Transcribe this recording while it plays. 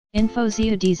Info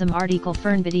zu diesem Artikel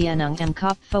Fernbedienung im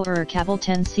Kopf vor Kabel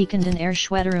 10 Sekunden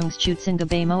Erschwetterungsschützen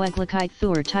Möglichkeit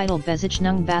für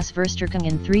Titelbezeichnung Bassverstärkung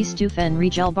in 3 Stufen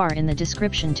regelbar in the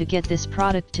description to get this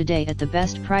product today at the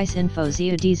best price. Info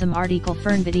zu diesem Artikel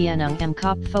Fernbedienung im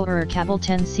Kopf vor Kabel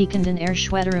 10 Sekunden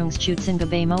Erschwetterungsschützen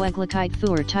Möglichkeit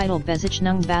für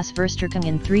Titelbezeichnung Bassverstärkung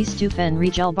in 3 Stufen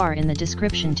regelbar in the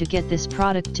description to get this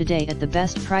product today at the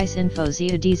best price. Info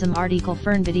zu diesem Artikel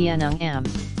Fernbedienung im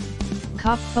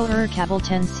Kopf vor Kabel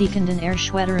 10 Sekunden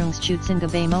Erschwetterungsschützen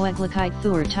Möglichkeit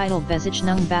für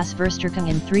Titelbezeichnung Bassverstärkung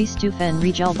in 3 Stufen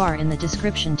regelbar in the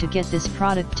description to get this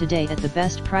product today at the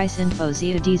best price. Info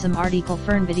zu diesem Artikel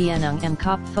Fernbedienung im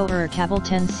Kopf vor Kabel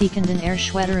 10 Sekunden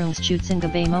Erschwetterungsschützen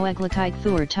Möglichkeit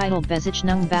für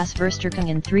Titelbezeichnung Bassverstärkung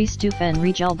in 3 Stufen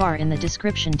regelbar in the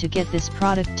description to get this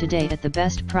product today at the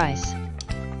best price.